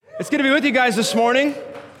It's good to be with you guys this morning.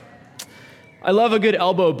 I love a good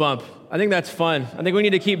elbow bump. I think that's fun. I think we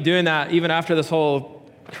need to keep doing that even after this whole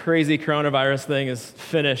crazy coronavirus thing is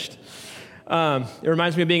finished. It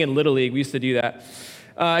reminds me of being in Little League. We used to do that.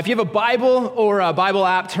 If you have a Bible or a Bible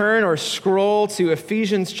app, turn or scroll to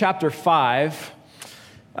Ephesians chapter 5.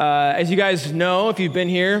 As you guys know, if you've been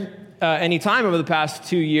here any time over the past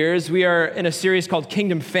 2 years, we are in a series called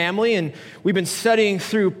Kingdom Family, and we've been studying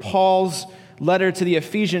through Paul's letter to the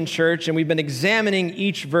Ephesian church, and we've been examining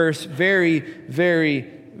each verse very, very,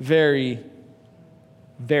 very,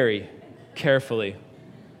 very carefully.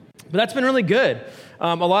 But that's been really good.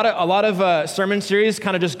 A lot of sermon series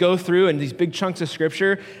kind of just go through in these big chunks of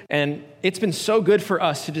scripture, and it's been so good for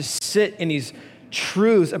us to just sit in these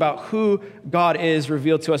truths about who God is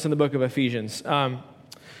revealed to us in the book of Ephesians. But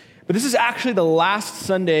this is actually the last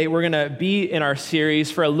Sunday we're going to be in our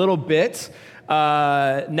series for a little bit.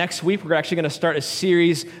 Next week, we're actually going to start a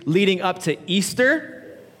series leading up to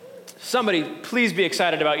Easter. Somebody, please be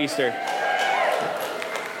excited about Easter.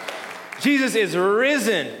 Jesus is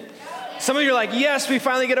risen. Some of you are like, yes, we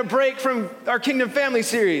finally get a break from our Kingdom Family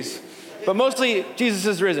series. But mostly, Jesus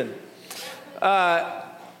is risen.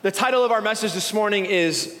 The title of our message this morning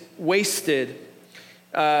is Wasted.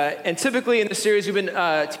 And typically in the series, we've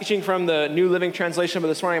been teaching from the New Living Translation, but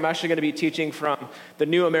this morning I'm actually going to be teaching from the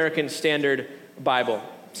New American Standard Bible.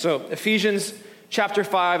 So Ephesians chapter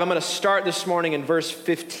 5, I'm going to start this morning in verse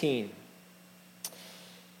 15.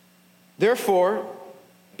 Therefore,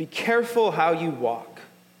 be careful how you walk,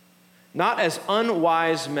 not as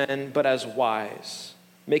unwise men, but as wise,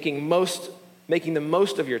 making the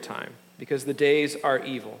most of your time, because the days are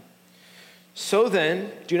evil. So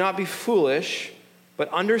then, do not be foolish, but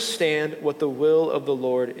understand what the will of the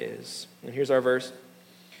Lord is. And here's our verse.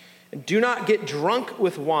 And do not get drunk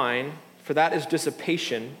with wine, for that is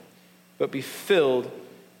dissipation, but be filled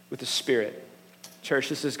with the Spirit. Church,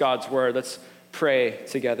 this is God's word. Let's pray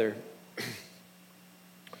together.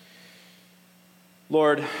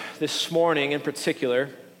 Lord, this morning in particular,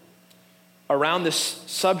 around this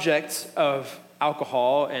subject of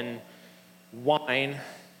alcohol and wine,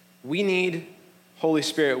 we need Holy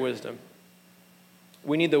Spirit wisdom.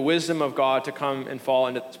 We need the wisdom of God to come and fall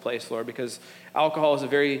into this place, Lord, because alcohol is a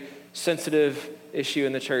very sensitive issue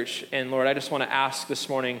in the church. And Lord, I just want to ask this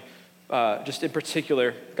morning, just in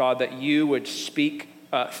particular, God, that you would speak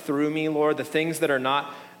through me, Lord, the things that are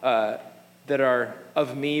not, that are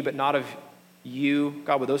of me, but not of you.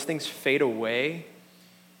 God, would those things fade away?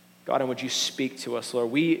 God, and would you speak to us, Lord?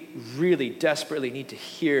 We really desperately need to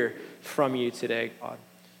hear from you today, God.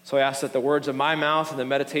 So I ask that the words of my mouth and the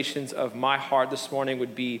meditations of my heart this morning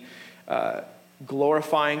would be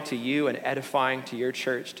glorifying to you and edifying to your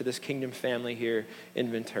church, to this kingdom family here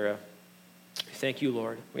in Ventura. Thank you,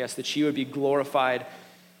 Lord. We ask that you would be glorified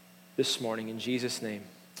this morning. In Jesus' name,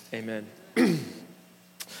 amen.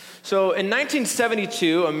 So in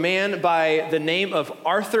 1972, a man by the name of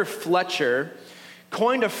Arthur Fletcher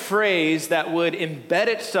coined a phrase that would embed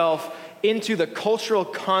itself into the cultural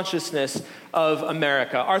consciousness of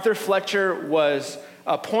America. Arthur Fletcher was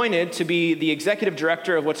appointed to be the executive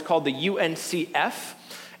director of what's called the UNCF.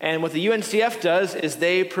 And what the UNCF does is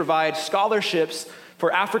they provide scholarships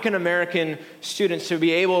for African American students to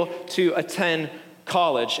be able to attend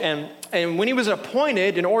college. And when he was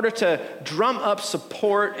appointed, in order to drum up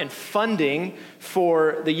support and funding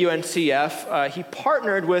for the UNCF, he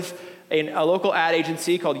partnered with a local ad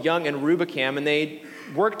agency called Young and Rubicam, and they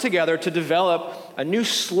worked together to develop a new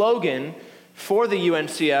slogan for the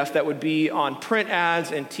UNCF that would be on print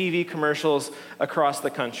ads and TV commercials across the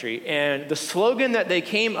country. And the slogan that they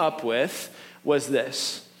came up with was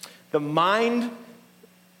this: the mind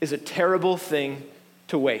is a terrible thing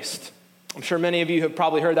to waste. I'm sure many of you have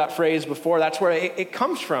probably heard that phrase before. That's where it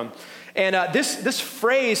comes from. And this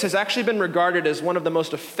phrase has actually been regarded as one of the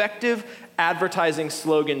most effective advertising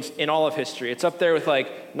slogans in all of history. It's up there with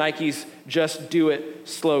like Nike's "Just Do It"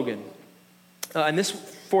 slogan. And this,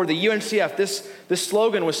 for the UNCF, this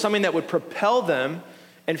slogan was something that would propel them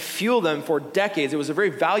and fuel them for decades. It was a very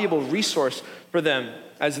valuable resource for them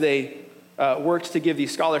as they worked to give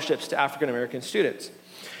these scholarships to African American students.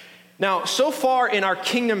 Now, so far in our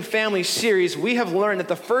Kingdom Family series, we have learned that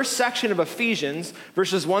the first section of Ephesians,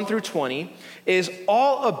 verses 1 through 20, is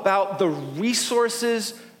all about the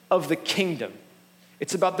resources of the kingdom.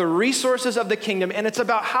 It's about the resources of the kingdom, and it's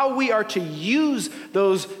about how we are to use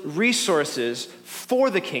those resources for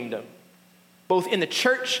the kingdom, both in the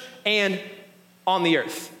church and on the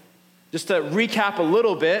earth. Just to recap a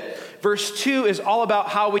little bit, verse 2 is all about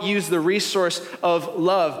how we use the resource of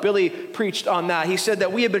love. Billy preached on that. He said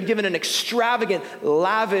that we have been given an extravagant,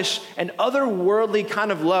 lavish, and otherworldly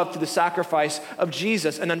kind of love through the sacrifice of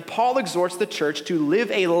Jesus. And then Paul exhorts the church to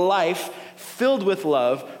live a life filled with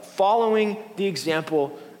love, following the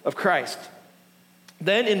example of Christ.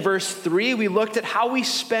 Then in verse 3, we looked at how we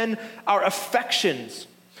spend our affections.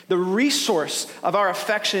 The resource of our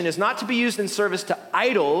affection is not to be used in service to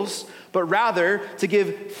idols, but rather to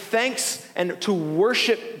give thanks and to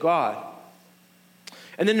worship God.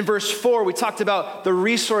 And then in verse 4, we talked about the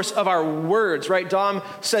resource of our words, right? Dom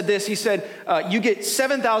said this. He said, you get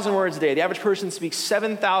 7,000 words a day. The average person speaks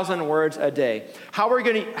 7,000 words a day. How are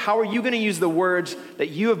you going to use the words that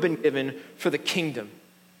you have been given for the kingdom?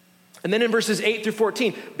 And then in verses 8 through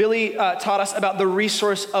 14, Billy taught us about the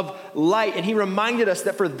resource of light. And he reminded us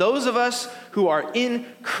that for those of us who are in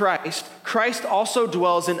Christ, Christ also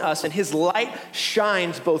dwells in us, and his light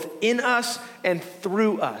shines both in us and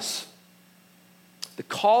through us. The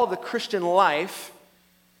call of the Christian life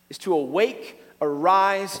is to awake,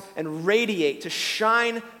 arise, and radiate, to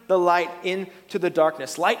shine the light into the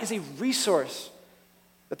darkness. Light is a resource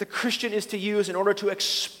that the Christian is to use in order to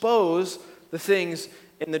expose the things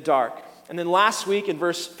in the dark. And then last week in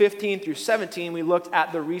verse 15 through 17, we looked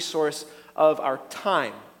at the resource of our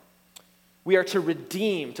time. We are to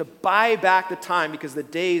redeem, to buy back the time because the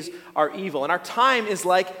days are evil. And our time is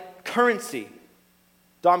like currency.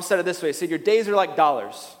 Dom said it this way. He said, your days are like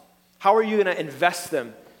dollars. How are you going to invest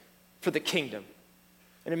them for the kingdom?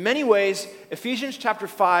 And in many ways, Ephesians chapter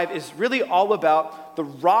 5 is really all about the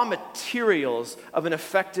raw materials of an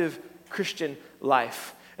effective Christian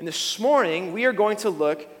life. And this morning, we are going to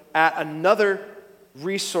look at another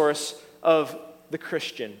resource of the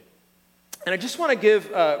Christian. And I just want to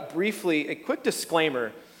give briefly a quick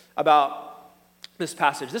disclaimer about this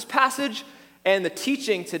passage. This passage and the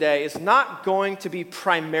teaching today is not going to be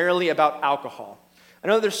primarily about alcohol. I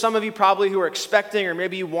know there's some of you probably who are expecting, or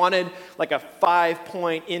maybe you wanted like a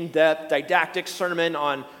 5-point in-depth didactic sermon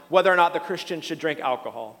on whether or not the Christian should drink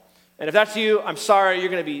alcohol. And if that's you, I'm sorry, you're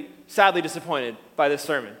going to be sadly disappointed by this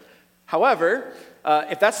sermon. However,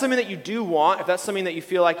 if that's something that you do want, if that's something that you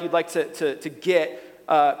feel like you'd like to get,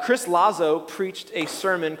 Chris Lazo preached a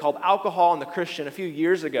sermon called Alcohol and the Christian a few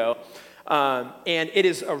years ago. And it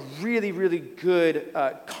is a really, really good,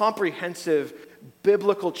 comprehensive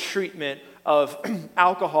biblical treatment of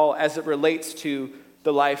alcohol as it relates to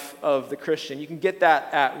the life of the Christian. You can get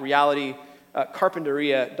that at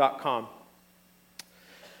realitycarpinteria.com.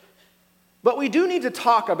 But we do need to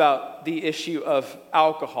talk about the issue of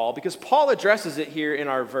alcohol because Paul addresses it here in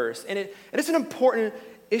our verse. And it's an important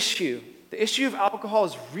issue. The issue of alcohol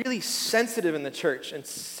is really sensitive in the church. And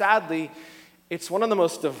sadly, it's one of the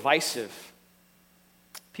most divisive.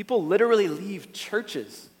 People literally leave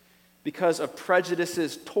churches because of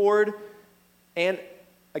prejudices toward and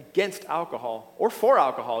against alcohol, or for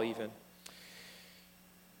alcohol even.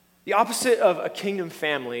 The opposite of a kingdom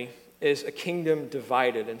family is a kingdom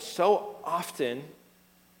divided. And so often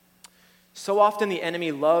the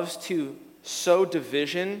enemy loves to sow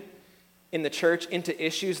division in the church into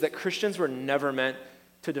issues that Christians were never meant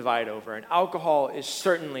to divide over. And alcohol is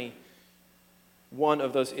certainly one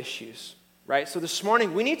of those issues, right? So this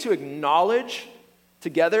morning, we need to acknowledge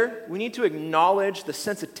together, we need to acknowledge the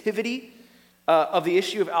sensitivity of the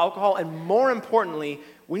issue of alcohol, and more importantly,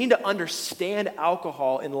 we need to understand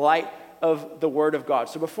alcohol in light of the Word of God.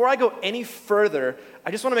 So before I go any further,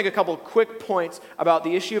 I just want to make a couple quick points about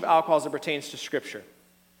the issue of alcohol as it pertains to Scripture.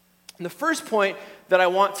 And the first point that I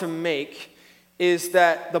want to make is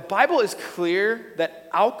that the Bible is clear that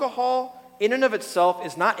alcohol in and of itself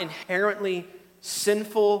is not inherently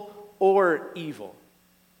sinful or evil.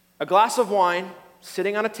 A glass of wine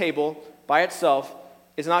sitting on a table by itself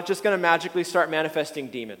is not just going to magically start manifesting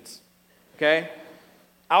demons, okay?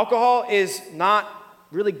 Alcohol is not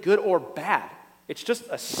really good or bad. It's just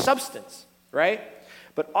a substance, right?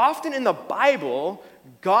 But often in the Bible,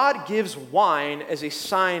 God gives wine as a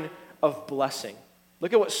sign of blessing.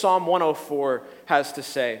 Look at what Psalm 104 has to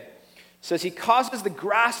say. It says, he causes the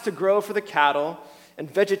grass to grow for the cattle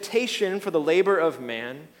and vegetation for the labor of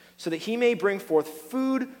man, so that he may bring forth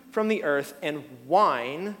food from the earth and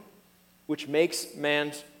wine, which makes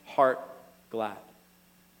man's heart glad.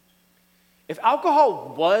 If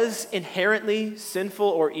alcohol was inherently sinful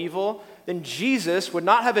or evil, then Jesus would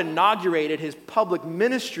not have inaugurated his public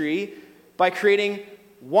ministry by creating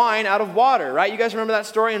wine out of water, right? You guys remember that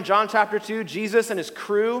story in John chapter 2? Jesus and his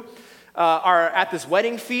crew are at this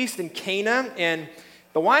wedding feast in Cana, and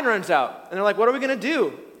the wine runs out. And they're like, what are we going to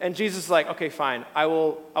do? And Jesus is like, okay, fine,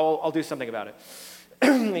 I'll do something about it.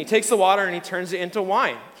 He takes the water and he turns it into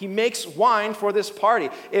wine. He makes wine for this party.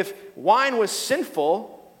 If wine was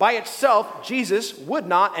sinful by itself, Jesus would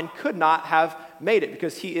not and could not have made it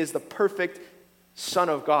because he is the perfect Son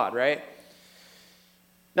of God, right?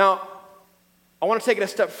 Now, I want to take it a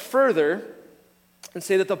step further and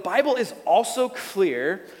say that the Bible is also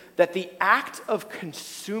clear that the act of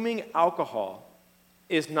consuming alcohol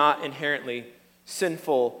is not inherently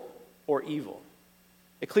sinful or evil.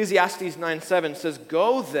 Ecclesiastes 9:7 says,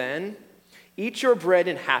 "Go then, eat your bread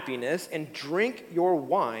in happiness, and drink your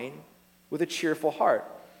wine with a cheerful heart,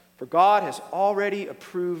 for God has already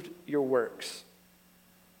approved your works."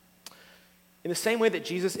 In the same way that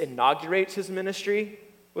Jesus inaugurates his ministry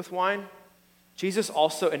with wine, Jesus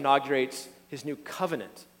also inaugurates his new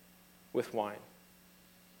covenant with wine.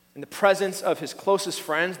 In the presence of his closest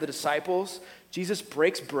friends, the disciples, Jesus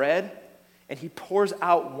breaks bread and he pours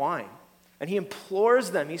out wine. And he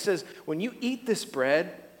implores them, he says, when you eat this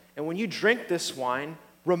bread and when you drink this wine,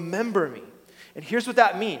 remember me. And here's what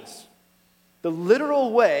that means. The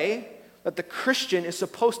literal way that the Christian is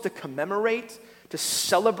supposed to commemorate, to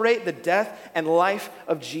celebrate the death and life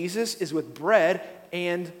of Jesus is with bread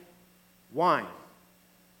and wine.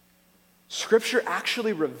 Scripture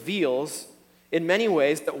actually reveals in many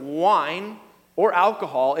ways that wine or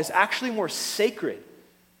alcohol is actually more sacred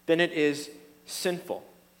than it is sinful.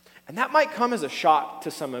 And that might come as a shock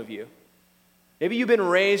to some of you. Maybe you've been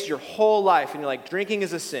raised your whole life and you're like, drinking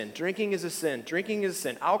is a sin, drinking is a sin, drinking is a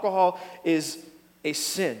sin. Alcohol is a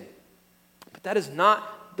sin. But that is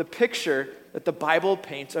not the picture that the Bible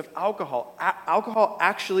paints of alcohol. Alcohol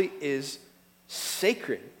actually is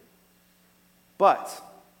sacred. But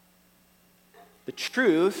the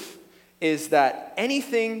truth is that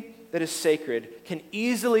anything that is sacred can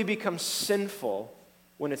easily become sinful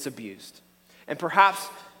when it's abused. And perhaps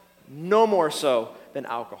no more so than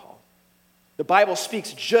alcohol. The Bible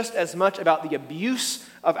speaks just as much about the abuse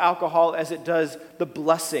of alcohol as it does the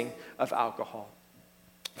blessing of alcohol.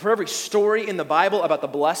 For every story in the Bible about the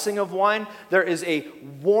blessing of wine, there is a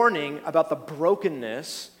warning about the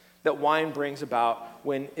brokenness that wine brings about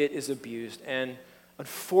when it is abused. And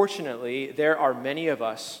unfortunately, there are many of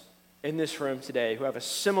us in this room today who have a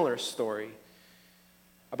similar story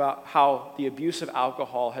about how the abuse of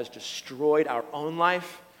alcohol has destroyed our own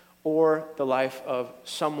life or the life of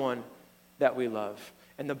someone that we love.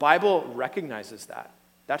 And the Bible recognizes that.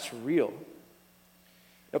 That's real.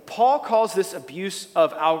 Now, Paul calls this abuse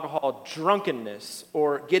of alcohol drunkenness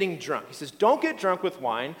or getting drunk. He says, don't get drunk with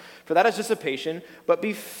wine, for that is dissipation, but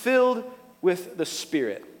be filled with the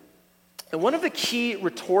Spirit. And one of the key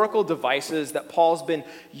rhetorical devices that Paul's been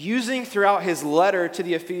using throughout his letter to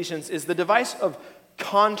the Ephesians is the device of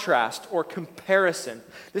contrast or comparison.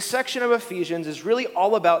 This section of Ephesians is really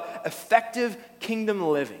all about effective kingdom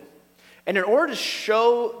living. And in order to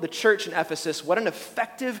show the church in Ephesus what an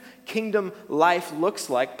effective kingdom life looks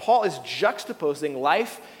like, Paul is juxtaposing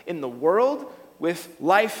life in the world with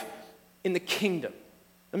life in the kingdom.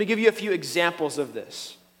 Let me give you a few examples of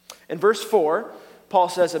this. In verse 4, Paul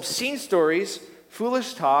says, obscene stories,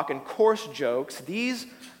 foolish talk, and coarse jokes, these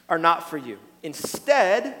are not for you.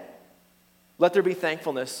 Instead, let there be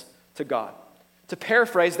thankfulness to God. To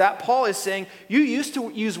paraphrase that, Paul is saying, you used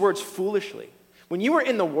to use words foolishly. When you were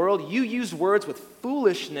in the world, you used words with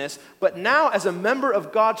foolishness, but now as a member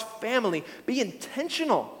of God's family, be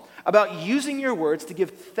intentional about using your words to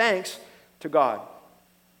give thanks to God.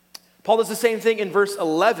 Paul does the same thing in verse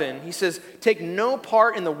 11. He says, take no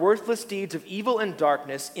part in the worthless deeds of evil and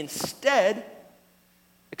darkness. Instead,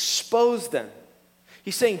 expose them.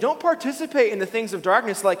 He's saying, don't participate in the things of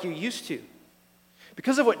darkness like you used to.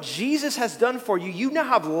 Because of what Jesus has done for you, you now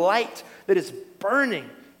have light that is burning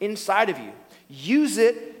inside of you. Use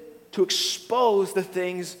it to expose the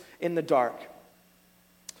things in the dark.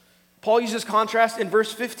 Paul uses contrast in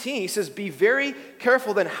verse 15. He says, be very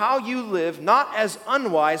careful then how you live, not as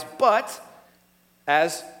unwise, but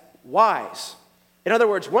as wise. In other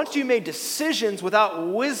words, once you made decisions without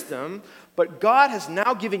wisdom, but God has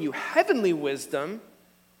now given you heavenly wisdom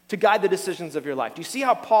to guide the decisions of your life. Do you see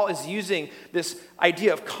how Paul is using this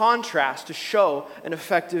idea of contrast to show an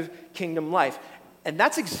effective kingdom life? And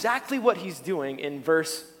that's exactly what he's doing in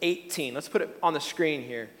verse 18. Let's put it on the screen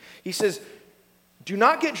here. He says, do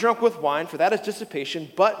not get drunk with wine, for that is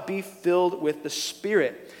dissipation, but be filled with the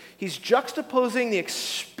Spirit. He's juxtaposing the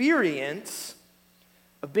experience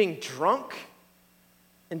of being drunk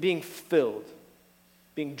and being filled.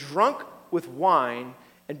 Being drunk with wine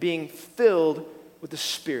and being filled with the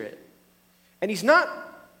Spirit. And he's not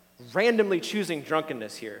randomly choosing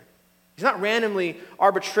drunkenness here. He's not randomly,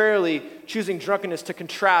 arbitrarily choosing drunkenness to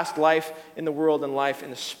contrast life in the world and life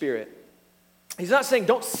in the Spirit. He's not saying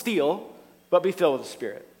don't steal, but be filled with the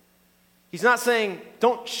Spirit. He's not saying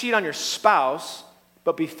don't cheat on your spouse,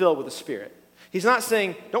 but be filled with the Spirit. He's not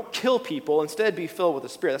saying don't kill people, instead be filled with the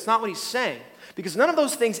Spirit. That's not what he's saying, because none of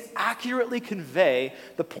those things accurately convey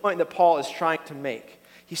the point that Paul is trying to make.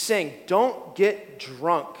 He's saying don't get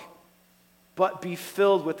drunk, but be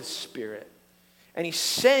filled with the Spirit. And he's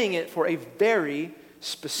saying it for a very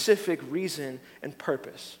specific reason and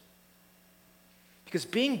purpose. Because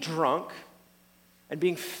being drunk and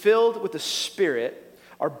being filled with the Spirit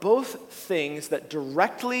are both things that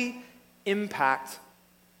directly impact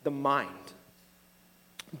the mind.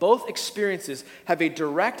 Both experiences have a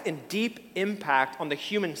direct and deep impact on the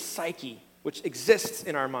human psyche, which exists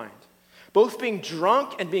in our mind. Both being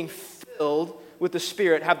drunk and being filled with the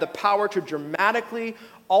Spirit have the power to dramatically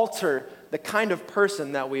alter the kind of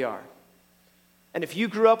person that we are. And if you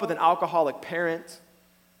grew up with an alcoholic parent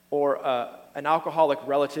or an alcoholic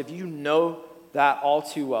relative, you know that all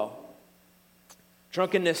too well.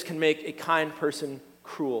 Drunkenness can make a kind person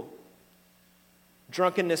cruel.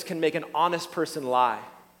 Drunkenness can make an honest person lie.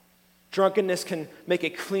 Drunkenness can make a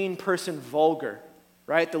clean person vulgar,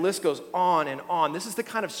 right? The list goes on and on. This is the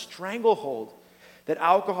kind of stranglehold that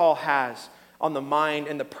alcohol has on the mind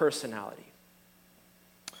and the personality.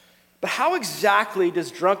 But how exactly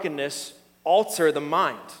does drunkenness alter the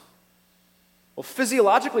mind? Well,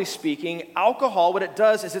 physiologically speaking, alcohol, what it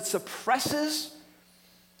does is it suppresses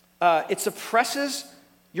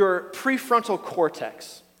your prefrontal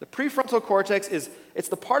cortex. The prefrontal cortex it's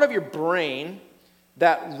the part of your brain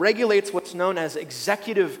that regulates what's known as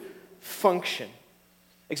executive function.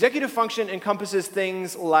 Executive function encompasses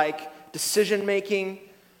things like decision-making,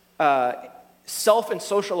 self and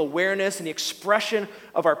social awareness, and the expression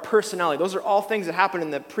of our personality. Those are all things that happen in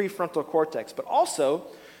the prefrontal cortex. But also,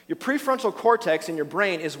 your prefrontal cortex in your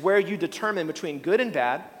brain is where you determine between good and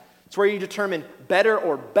bad. It's where you determine better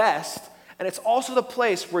or best. And it's also the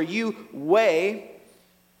place where you weigh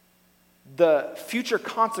the future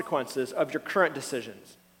consequences of your current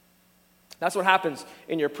decisions. That's what happens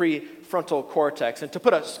in your prefrontal cortex. And to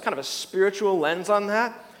put a kind of a spiritual lens on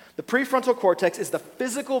that, the prefrontal cortex is the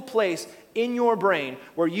physical place in your brain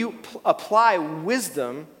where you apply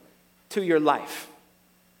wisdom to your life.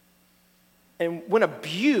 And when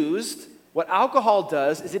abused, what alcohol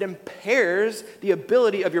does is it impairs the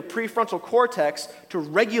ability of your prefrontal cortex to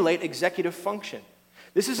regulate executive function.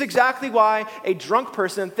 This is exactly why a drunk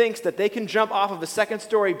person thinks that they can jump off of a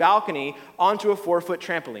second-story balcony onto a 4-foot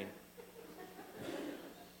trampoline.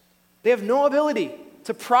 They have no ability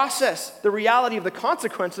to process the reality of the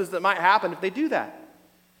consequences that might happen if they do that.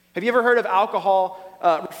 Have you ever heard of alcohol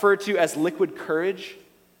referred to as liquid courage?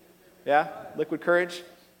 Yeah, liquid courage.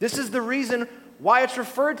 This is the reason why it's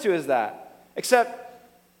referred to as that.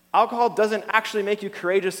 Except alcohol doesn't actually make you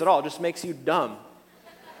courageous at all. It just makes you dumb.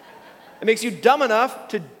 It makes you dumb enough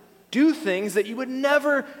to do things that you would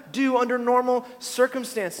never do under normal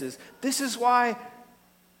circumstances. This is why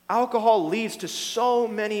alcohol leads to so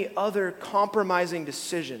many other compromising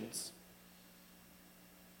decisions.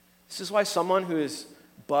 This is why someone who is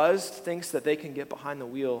buzzed thinks that they can get behind the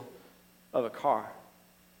wheel of a car.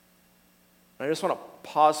 And I just want to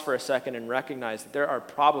pause for a second and recognize that there are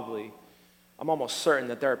probably, I'm almost certain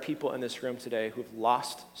that there are people in this room today who have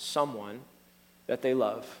lost someone that they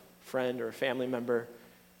love, friend or a family member,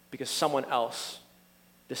 because someone else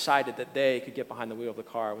decided that they could get behind the wheel of the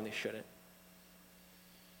car when they shouldn't.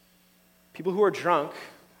 People who are drunk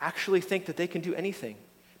actually think that they can do anything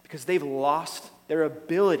because they've lost their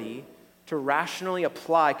ability to rationally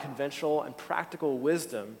apply conventional and practical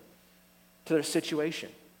wisdom to their situation.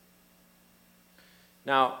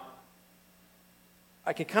 Now,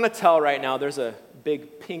 I can kind of tell right now there's a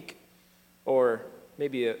big pink or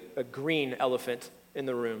maybe a green elephant in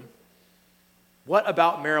the room. What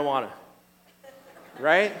about marijuana?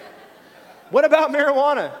 Right? What about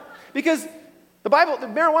marijuana? Because the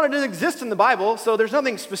marijuana doesn't exist in the Bible, so there's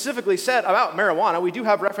nothing specifically said about marijuana. We do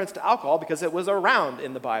have reference to alcohol because it was around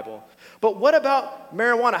in the Bible. But what about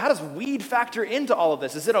marijuana? How does weed factor into all of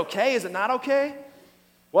this? Is it okay? Is it not okay?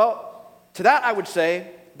 Well, to that I would say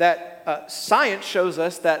that science shows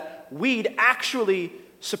us that weed actually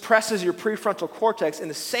suppresses your prefrontal cortex in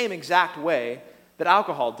the same exact way that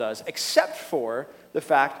alcohol does, except for the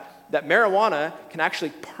fact that marijuana can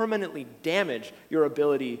actually permanently damage your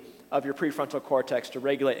ability of your prefrontal cortex to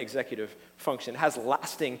regulate executive function. It has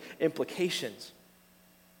lasting implications.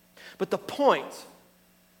 But the point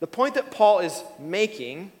that Paul is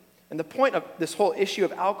making, and the point of this whole issue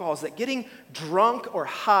of alcohol, is that getting drunk or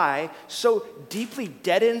high so deeply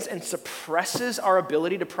deadens and suppresses our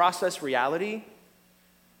ability to process reality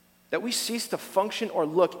that we cease to function or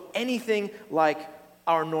look anything like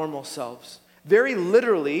our normal selves. Very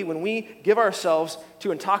literally, when we give ourselves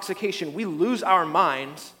to intoxication, we lose our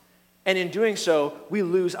minds, and in doing so, we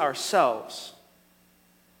lose ourselves.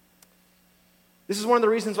 This is one of the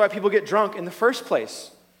reasons why people get drunk in the first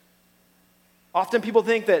place. Often people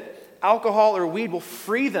think that alcohol or weed will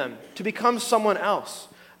free them to become someone else.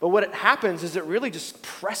 But what happens is it really just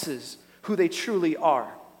presses who they truly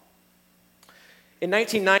are. In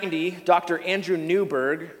 1990, Dr. Andrew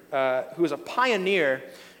Newberg, who was a pioneer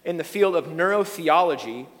in the field of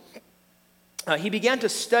neurotheology, he began to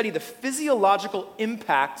study the physiological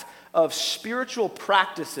impact of spiritual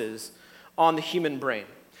practices on the human brain.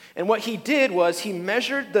 And what he did was he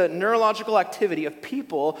measured the neurological activity of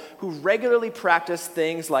people who regularly practice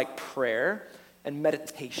things like prayer and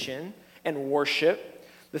meditation and worship,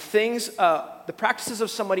 the practices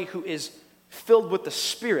of somebody who is filled with the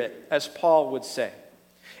Spirit, as Paul would say.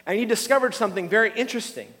 And he discovered something very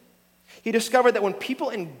interesting. He discovered that when people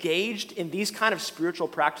engaged in these kind of spiritual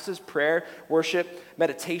practices, prayer, worship,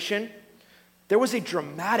 meditation, there was a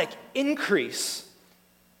dramatic increase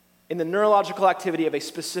in the neurological activity of a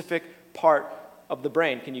specific part of the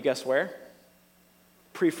brain. Can you guess where?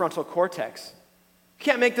 Prefrontal cortex. You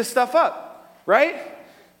can't make this stuff up, right?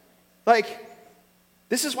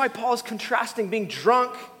 This is why Paul is contrasting being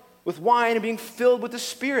drunk with wine and being filled with the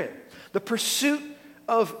Spirit. The pursuit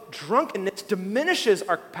of drunkenness diminishes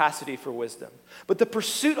our capacity for wisdom. But the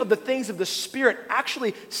pursuit of the things of the Spirit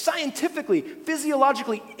actually scientifically,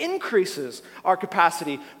 physiologically increases our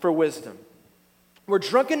capacity for wisdom. Where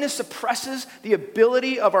drunkenness suppresses the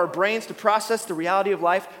ability of our brains to process the reality of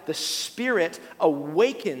life, the Spirit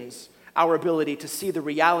awakens our ability to see the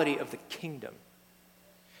reality of the kingdom.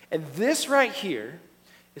 And this right here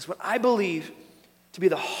is what I believe to be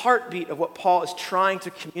the heartbeat of what Paul is trying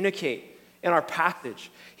to communicate in our passage.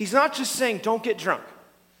 He's not just saying, don't get drunk.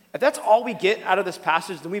 If that's all we get out of this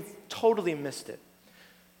passage, then we've totally missed it.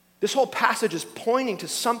 This whole passage is pointing to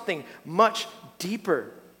something much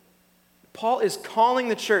deeper. Paul is calling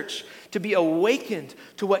the church to be awakened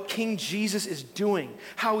to what King Jesus is doing,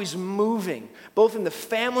 how he's moving, both in the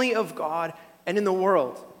family of God and in the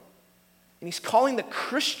world. And he's calling the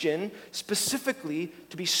Christian specifically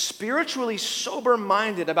to be spiritually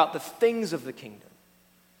sober-minded about the things of the kingdom.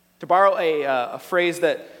 To borrow a phrase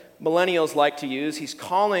that millennials like to use, he's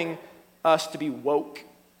calling us to be woke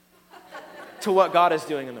to what God is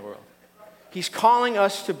doing in the world. He's calling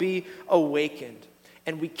us to be awakened.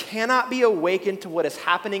 And we cannot be awakened to what is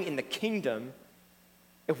happening in the kingdom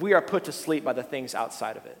if we are put to sleep by the things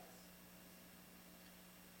outside of it.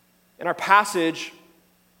 In our passage,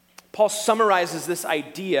 Paul summarizes this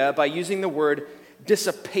idea by using the word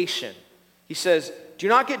dissipation. He says, do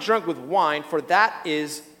not get drunk with wine, for that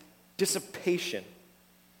is dissipation.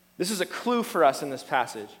 This is a clue for us in this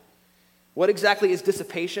passage. What exactly is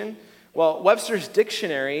dissipation? Well, Webster's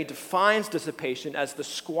dictionary defines dissipation as the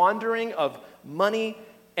squandering of money,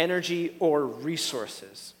 energy, or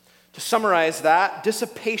resources. To summarize that,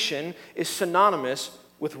 dissipation is synonymous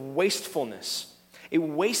with wastefulness, a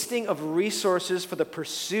wasting of resources for the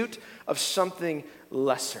pursuit of something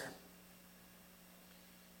lesser.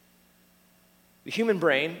 The human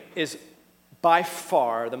brain is by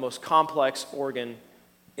far the most complex organ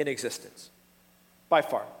in existence. By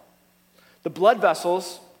far. The blood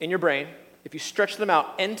vessels in your brain, if you stretch them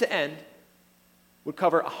out end to end, would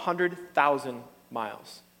cover 100,000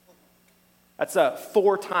 miles. That's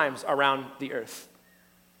 4 times around the earth.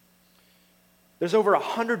 There's over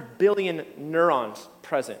 100 billion neurons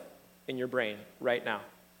present in your brain right now.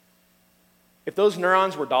 If those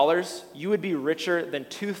neurons were dollars, you would be richer than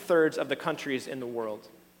 2/3 of the countries in the world.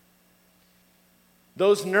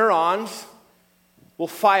 Those neurons will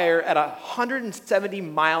fire at 170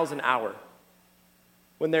 miles an hour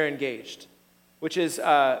when they're engaged, which is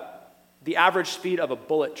the average speed of a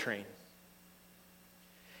bullet train.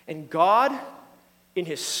 And God, in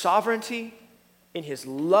his sovereignty, in his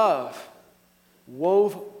love,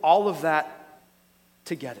 wove all of that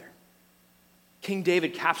together. King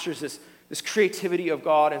David captures this creativity of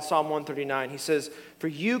God in Psalm 139. He says, "For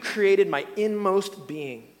you created my inmost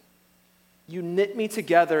being. You knit me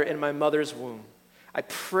together in my mother's womb. I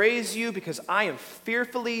praise you because I am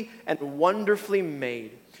fearfully and wonderfully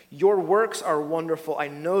made. Your works are wonderful. I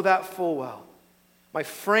know that full well. My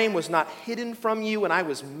frame was not hidden from you when I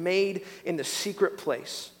was made in the secret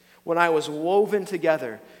place, when I was woven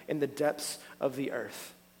together in the depths of the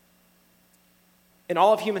earth." In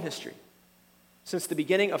all of human history, since the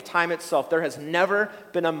beginning of time itself, there has never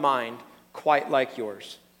been a mind quite like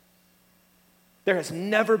yours. There has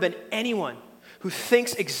never been anyone who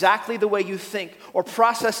thinks exactly the way you think or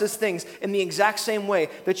processes things in the exact same way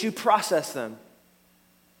that you process them.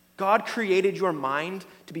 God created your mind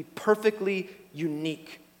to be perfectly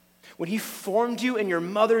unique. When he formed you in your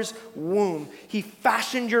mother's womb, he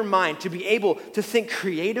fashioned your mind to be able to think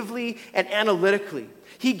creatively and analytically.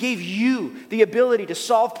 He gave you the ability to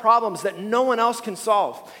solve problems that no one else can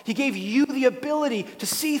solve. He gave you the ability to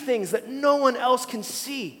see things that no one else can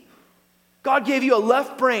see. God gave you a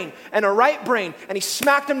left brain and a right brain, and he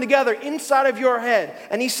smacked them together inside of your head.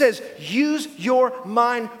 And he says, use your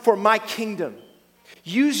mind for my kingdom.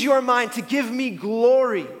 Use your mind to give me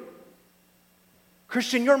glory.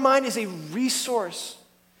 Christian, your mind is a resource,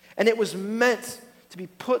 and it was meant to be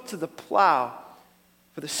put to the plow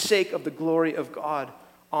for the sake of the glory of God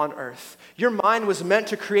on earth. Your mind was meant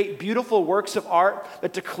to create beautiful works of art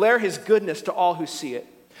that declare his goodness to all who see it.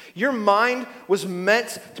 Your mind was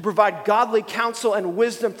meant to provide godly counsel and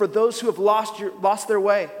wisdom for those who have lost their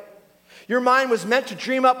way. Your mind was meant to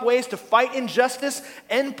dream up ways to fight injustice,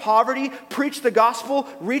 end poverty, preach the gospel,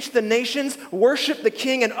 reach the nations, worship the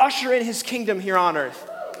King, and usher in his kingdom here on earth.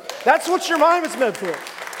 That's what your mind was meant for.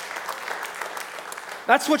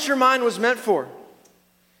 That's what your mind was meant for.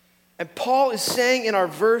 And Paul is saying in our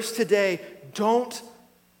verse today, don't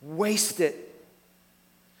waste it.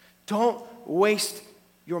 Don't waste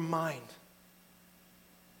your mind.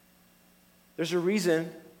 There's a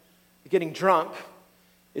reason getting drunk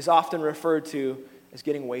is often referred to as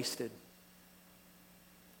getting wasted.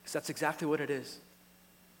 Because that's exactly what it is.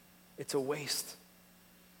 It's a waste.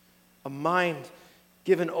 A mind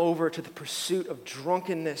given over to the pursuit of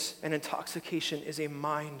drunkenness and intoxication is a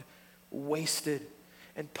mind wasted.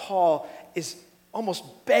 And Paul is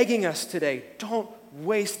almost begging us today, don't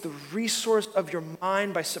waste the resource of your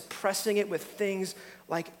mind by suppressing it with things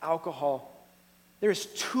like alcohol. There is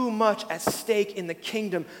too much at stake in the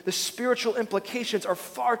kingdom. The spiritual implications are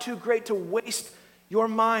far too great to waste your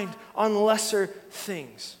mind on lesser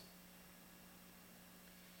things.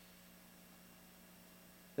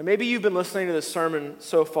 Now, maybe you've been listening to this sermon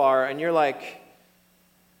so far and you're like,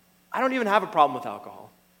 I don't even have a problem with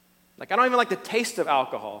alcohol. Like, I don't even like the taste of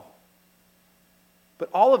alcohol. But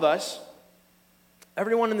all of us,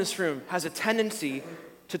 everyone in this room, has a tendency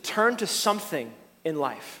to turn to something in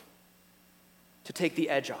life to take the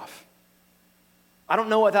edge off. I don't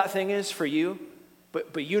know what that thing is for you,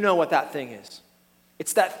 but you know what that thing is.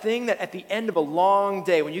 It's that thing that at the end of a long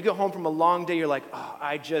day, when you get home from a long day, you're like, oh,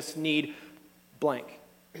 I just need blank.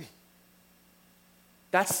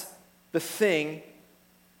 That's the thing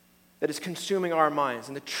that is consuming our minds.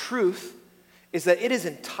 And the truth is that it is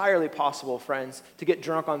entirely possible, friends, to get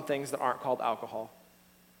drunk on things that aren't called alcohol.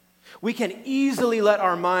 We can easily let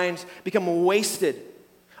our minds become wasted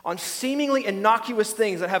on seemingly innocuous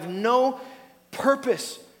things that have no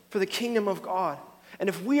purpose for the kingdom of God. And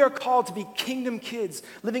if we are called to be kingdom kids,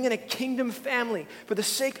 living in a kingdom family for the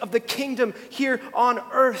sake of the kingdom here on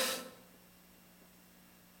earth,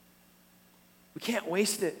 we can't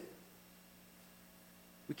waste it.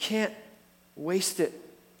 We can't waste it.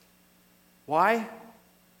 Why?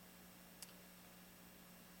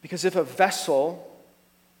 Because if a vessel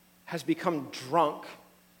has become drunk,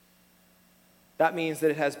 that means that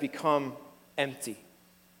it has become empty.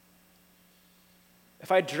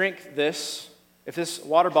 If I drink this, if this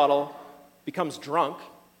water bottle becomes drunk,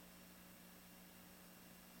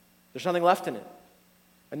 there's nothing left in it.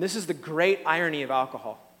 And this is the great irony of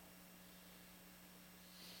alcohol.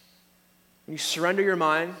 When you surrender your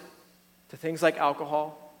mind to things like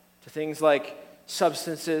alcohol, to things like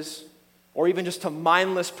substances, or even just to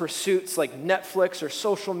mindless pursuits like Netflix or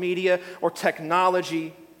social media or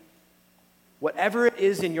technology, whatever it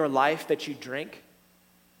is in your life that you drink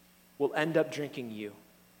will end up drinking you.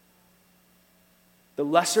 The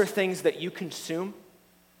lesser things that you consume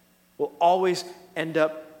will always end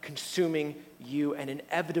up consuming you, and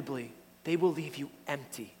inevitably, they will leave you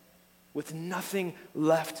empty, with nothing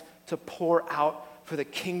left to pour out for the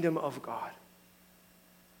kingdom of God.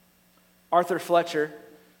 Arthur Fletcher,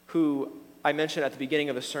 who I mentioned at the beginning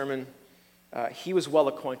of the sermon, he was well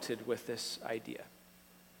acquainted with this idea.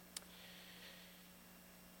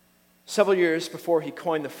 Several years before he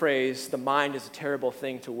coined the phrase, "the mind is a terrible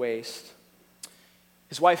thing to waste,"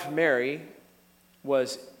 his wife Mary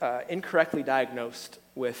was incorrectly diagnosed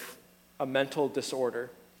with a mental disorder.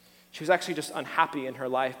 She was actually just unhappy in her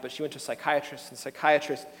life, but she went to a psychiatrist, and the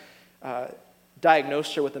psychiatrist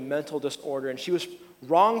diagnosed her with a mental disorder, and she was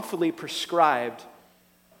wrongfully prescribed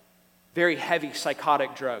very heavy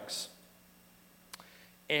psychotic drugs.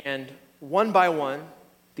 And one by one,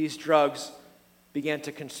 these drugs began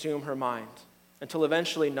to consume her mind until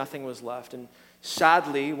eventually nothing was left. And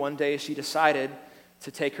Sadly, one day she decided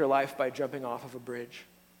to take her life by jumping off of a bridge.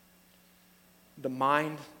 The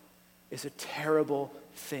mind is a terrible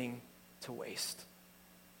thing to waste.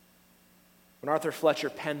 When Arthur Fletcher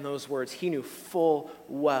penned those words, he knew full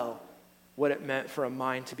well what it meant for a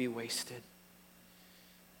mind to be wasted.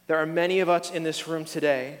 There are many of us in this room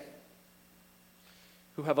today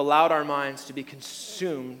who have allowed our minds to be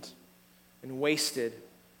consumed and wasted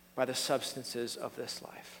by the substances of this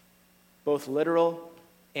life, both literal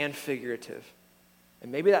and figurative.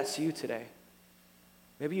 And maybe that's you today.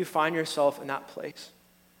 Maybe you find yourself in that place.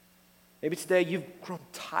 Maybe today you've grown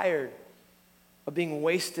tired of being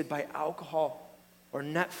wasted by alcohol or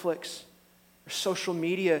Netflix or social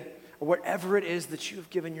media or whatever it is that you've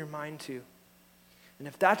given your mind to. And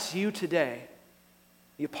if that's you today,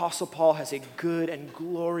 the Apostle Paul has a good and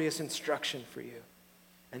glorious instruction for you.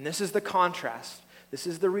 And this is the contrast. This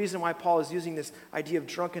is the reason why Paul is using this idea of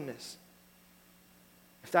drunkenness.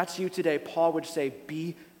 If that's you today, Paul would say,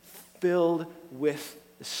 be filled with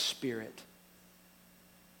the Spirit.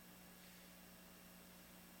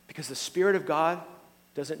 Because the Spirit of God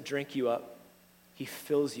doesn't drink you up. He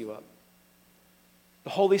fills you up. The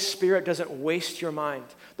Holy Spirit doesn't waste your mind.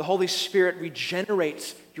 The Holy Spirit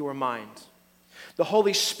regenerates your mind. The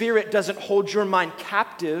Holy Spirit doesn't hold your mind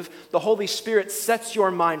captive. The Holy Spirit sets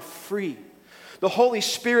your mind free. The Holy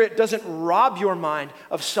Spirit doesn't rob your mind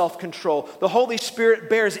of self-control. The Holy Spirit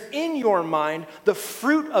bears in your mind the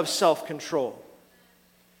fruit of self-control.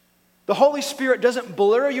 The Holy Spirit doesn't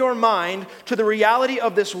blur your mind to the reality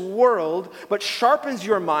of this world, but sharpens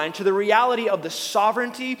your mind to the reality of the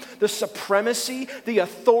sovereignty, the supremacy, the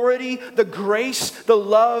authority, the grace, the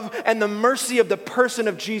love, and the mercy of the person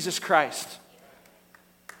of Jesus Christ.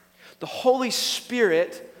 The Holy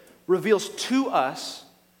Spirit reveals to us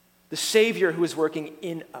the Savior who is working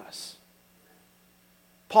in us.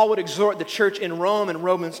 Paul would exhort the church in Rome in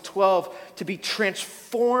Romans 12 to be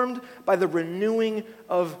transformed by the renewing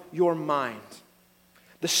of your mind.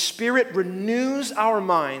 The Spirit renews our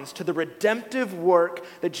minds to the redemptive work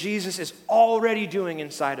that Jesus is already doing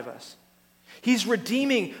inside of us. He's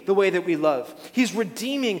redeeming the way that we love. He's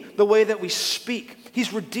redeeming the way that we speak.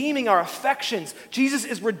 He's redeeming our affections. Jesus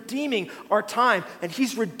is redeeming our time, and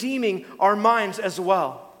He's redeeming our minds as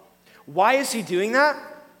well. Why is He doing that?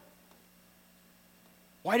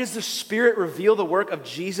 Why does the Spirit reveal the work of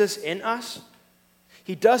Jesus in us?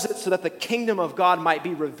 He does it so that the kingdom of God might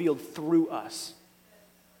be revealed through us.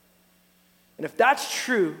 And if that's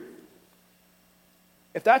true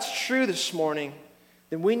this morning,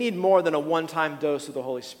 then we need more than a one-time dose of the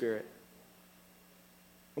Holy Spirit.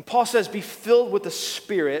 When Paul says, be filled with the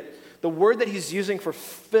Spirit, the word that he's using for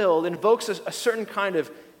filled invokes a certain kind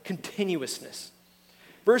of continuousness.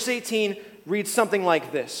 Verse 18 reads something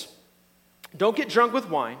like this. Don't get drunk with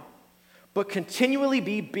wine, but continually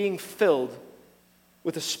be being filled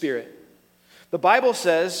with the Spirit. The Bible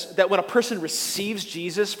says that when a person receives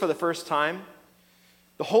Jesus for the first time,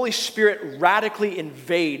 the Holy Spirit radically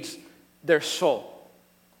invades their soul.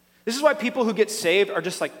 This is why people who get saved are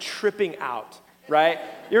just like tripping out, right?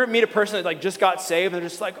 You ever meet a person that like just got saved and they're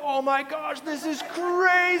just like, oh my gosh, this is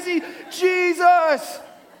crazy, Jesus.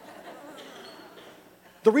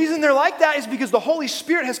 The reason they're like that is because the Holy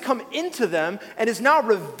Spirit has come into them and is now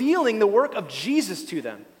revealing the work of Jesus to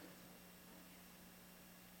them.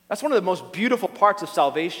 That's one of the most beautiful parts of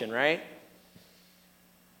salvation, right?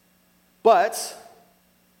 But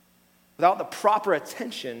without the proper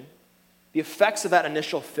attention, the effects of that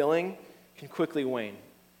initial filling can quickly wane.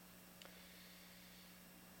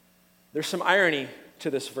 There's some irony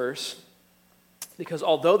to this verse because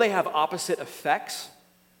although they have opposite effects,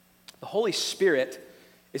 the Holy Spirit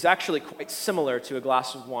is actually quite similar to a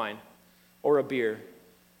glass of wine or a beer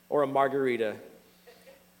or a margarita.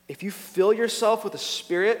 If you fill yourself with the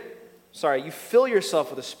Spirit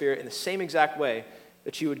in the same exact way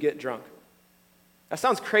that you would get drunk. That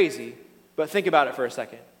sounds crazy, but think about it for a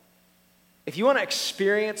second. If you want to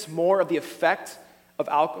experience more of the effect of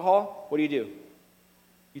alcohol, what do?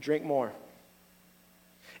 You drink more.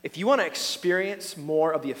 If you want to experience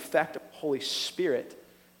more of the effect of the Holy Spirit,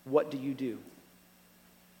 what do?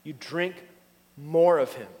 You drink more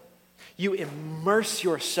of Him. You immerse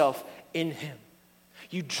yourself in Him.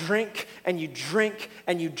 You drink and you drink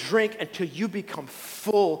and you drink until you become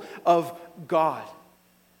full of God.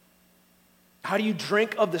 How do you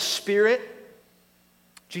drink of the Spirit?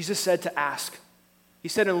 Jesus said to ask. He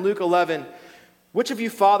said in Luke 11, which of you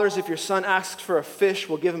fathers, if your son asks for a fish,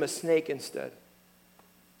 will give him a snake instead?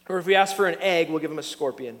 Or if he asks for an egg, will give him a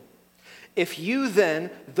scorpion? If you then,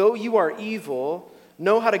 though you are evil,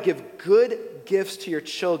 know how to give good gifts to your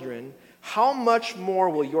children, how much more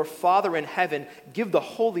will your Father in heaven give the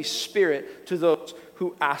Holy Spirit to those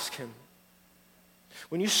who ask him?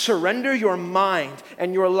 When you surrender your mind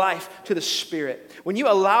and your life to the Spirit, when you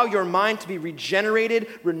allow your mind to be regenerated,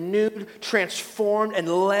 renewed, transformed, and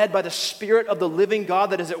led by the Spirit of the living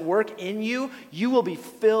God that is at work in you, you will be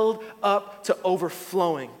filled up to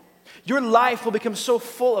overflowing. Your life will become so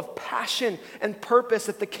full of passion and purpose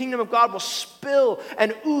that the kingdom of God will spill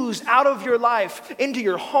and ooze out of your life into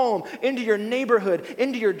your home, into your neighborhood,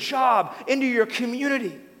 into your job, into your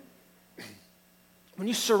community. When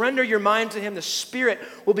you surrender your mind to him, the Spirit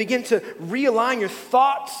will begin to realign your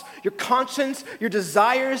thoughts, your conscience, your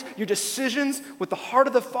desires, your decisions with the heart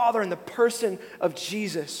of the Father and the person of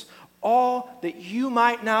Jesus, all that you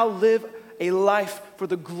might now live a life for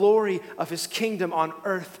the glory of his kingdom on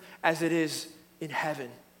earth as it is in heaven.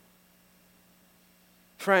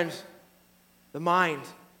 Friends, the mind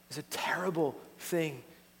is a terrible thing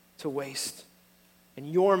to waste, and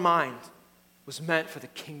your mind was meant for the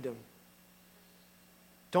kingdom.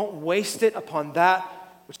 Don't waste it upon that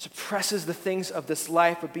which suppresses the things of this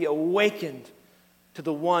life, but be awakened to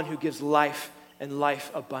the one who gives life and life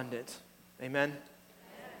abundant. Amen?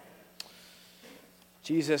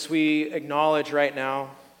 Jesus, we acknowledge right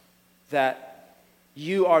now that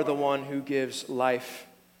you are the one who gives life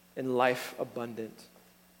and life abundant.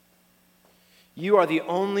 You are the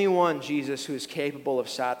only one, Jesus, who is capable of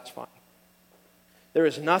satisfying. There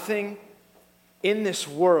is nothing in this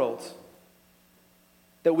world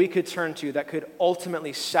that we could turn to that could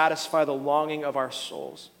ultimately satisfy the longing of our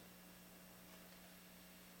souls.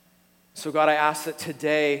 So God, I ask that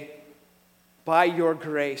today, by your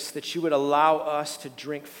grace, that you would allow us to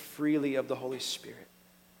drink freely of the Holy Spirit.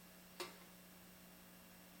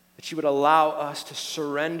 That you would allow us to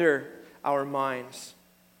surrender our minds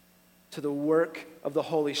to the work of the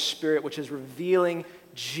Holy Spirit, which is revealing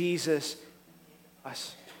Jesus in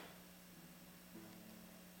us.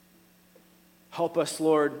 Help us,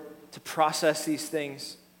 Lord, to process these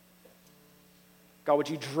things. God, would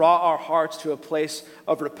you draw our hearts to a place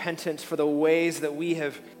of repentance for the ways that we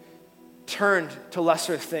have turned to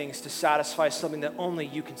lesser things to satisfy something that only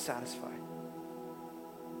you can satisfy.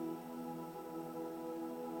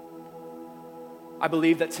 I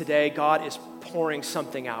believe that today God is pouring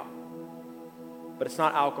something out, but it's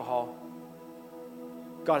not alcohol.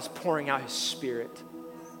 God is pouring out his Spirit.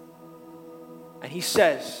 And he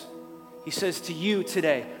says to you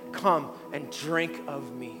today, come and drink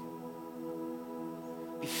of me.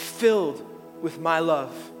 Be filled with my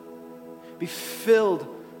love. Be filled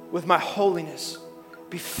with my holiness.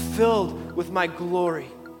 Be filled with my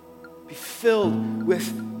glory. Be filled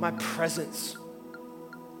with my presence.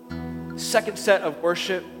 The second set of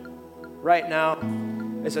worship right now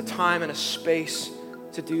is a time and a space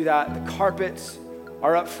to do that. The carpets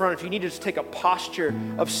are up front. If you need to just take a posture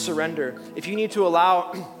of surrender, if you need to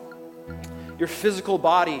allow your physical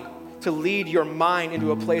body to lead your mind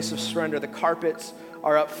into a place of surrender, the carpets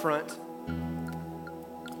are up front.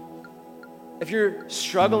 If you're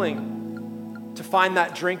struggling to find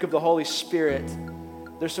that drink of the Holy Spirit,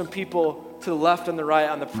 there's some people to the left and the right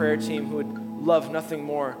on the prayer team who would love nothing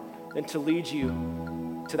more than to lead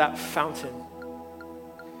you to that fountain.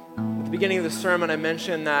 At the beginning of the sermon, I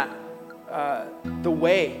mentioned that the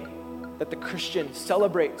way that the Christian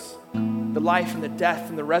celebrates the life and the death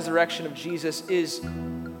and the resurrection of Jesus is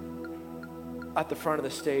at the front of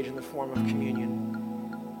the stage in the form of communion.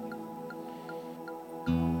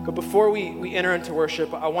 But before we enter into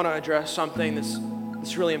worship, I want to address something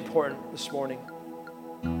that's really important this morning.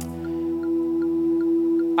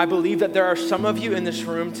 I believe that there are some of you in this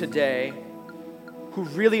room today who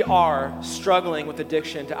really are struggling with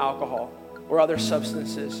addiction to alcohol or other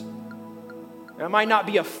substances. And it might not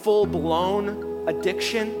be a full-blown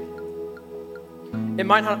addiction. It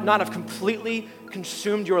might not have completely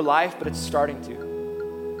consumed your life, but it's starting to.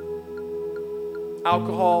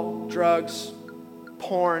 Alcohol, drugs,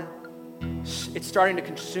 porn, it's starting to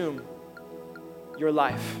consume your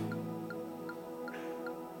life.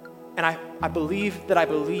 And I believe that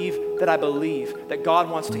God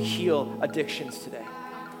wants to heal addictions today.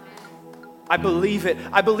 I believe it.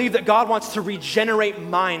 I believe that God wants to regenerate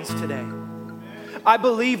minds today. I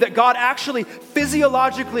believe that God actually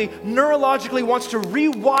physiologically, neurologically wants to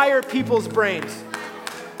rewire people's brains,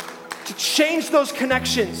 to change those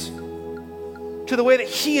connections to the way that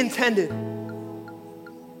he intended.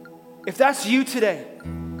 If that's you today,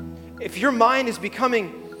 if your mind is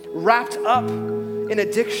becoming wrapped up in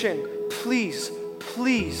addiction, please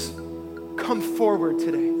come forward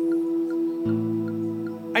today.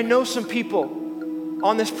 I know some people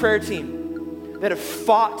on this prayer team that have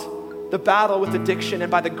fought the battle with addiction,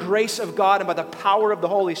 and by the grace of God and by the power of the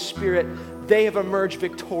Holy Spirit, they have emerged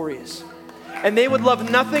victorious. And they would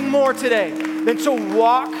love nothing more today than to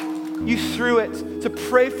walk you through it, to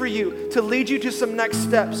pray for you, to lead you to some next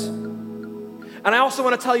steps. And I also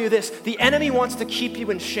want to tell you this, the enemy wants to keep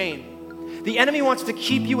you in shame. The enemy wants to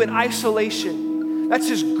keep you in isolation. That's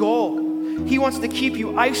his goal. He wants to keep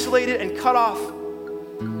you isolated and cut off.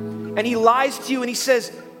 And he lies to you and he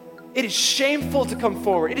says, it is shameful to come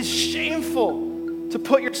forward. It is shameful to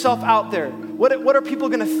put yourself out there. What are people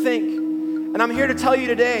going to think? And I'm here to tell you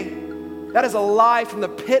today, that is a lie from the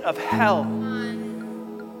pit of hell.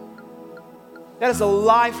 That is a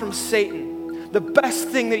lie from Satan. The best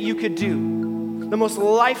thing that you could do, the most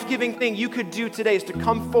life-giving thing you could do today is to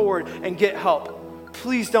come forward and get help.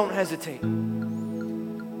 Please don't hesitate. No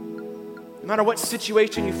matter what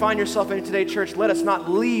situation you find yourself in today, church, let us not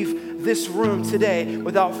leave this room today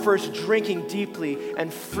without first drinking deeply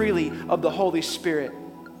and freely of the Holy Spirit.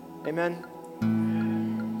 Amen.